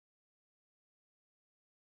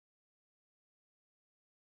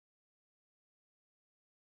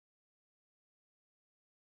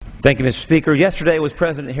Thank you, Mr. Speaker. Yesterday was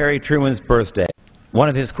President Harry Truman's birthday. One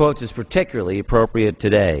of his quotes is particularly appropriate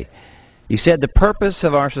today. He said, "The purpose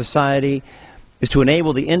of our society is to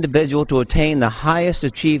enable the individual to attain the highest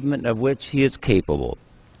achievement of which he is capable."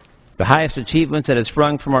 The highest achievements that have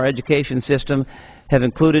sprung from our education system have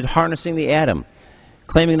included harnessing the atom,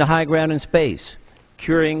 claiming the high ground in space,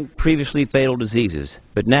 curing previously fatal diseases.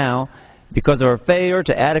 But now, because of our failure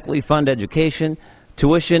to adequately fund education,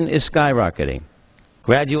 tuition is skyrocketing.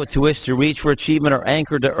 Graduates who wish to reach for achievement are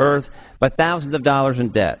anchored to earth by thousands of dollars in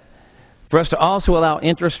debt. For us to also allow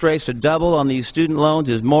interest rates to double on these student loans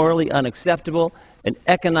is morally unacceptable and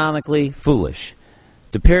economically foolish.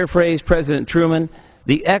 To paraphrase President Truman,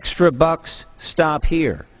 the extra bucks stop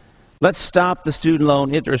here. Let's stop the student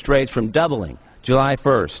loan interest rates from doubling July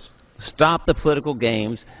 1st. Stop the political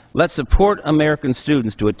games. Let's support American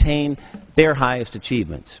students to attain their highest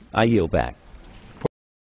achievements. I yield back.